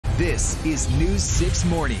This is News 6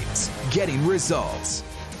 Mornings, getting results.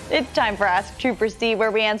 It's time for Ask Trooper Steve,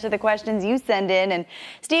 where we answer the questions you send in. And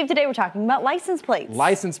Steve, today we're talking about license plates.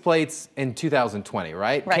 License plates in 2020,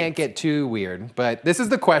 right? Right. Can't get too weird, but this is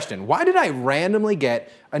the question. Why did I randomly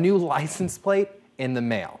get a new license plate in the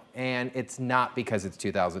mail? And it's not because it's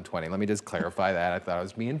 2020. Let me just clarify that. I thought I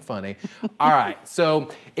was being funny. All right,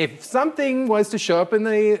 so if something was to show up in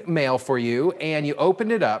the mail for you and you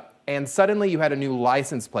opened it up and suddenly you had a new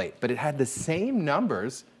license plate, but it had the same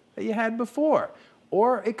numbers that you had before,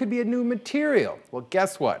 or it could be a new material. Well,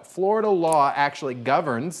 guess what? Florida law actually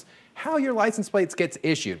governs how your license plates gets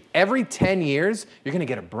issued. Every 10 years, you're gonna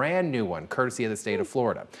get a brand new one, courtesy of the state of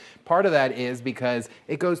Florida. Part of that is because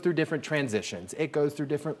it goes through different transitions. It goes through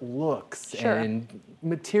different looks and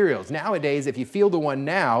materials. Nowadays, if you feel the one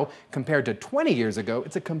now compared to 20 years ago,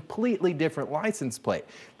 it's a completely different license plate.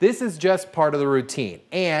 This is just part of the routine.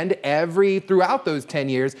 And throughout those 10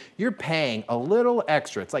 years, you're paying a little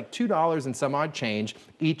extra. It's like $2 and some odd change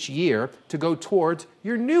each year to go towards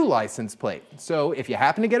your new license plate. So if you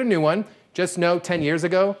happen to get a new one, just know 10 years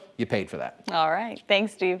ago, you paid for that. All right.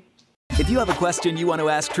 Thanks, Steve. If you have a question you want to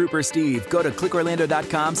ask Trooper Steve, go to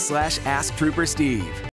clickorlando.com/asktroopersteve.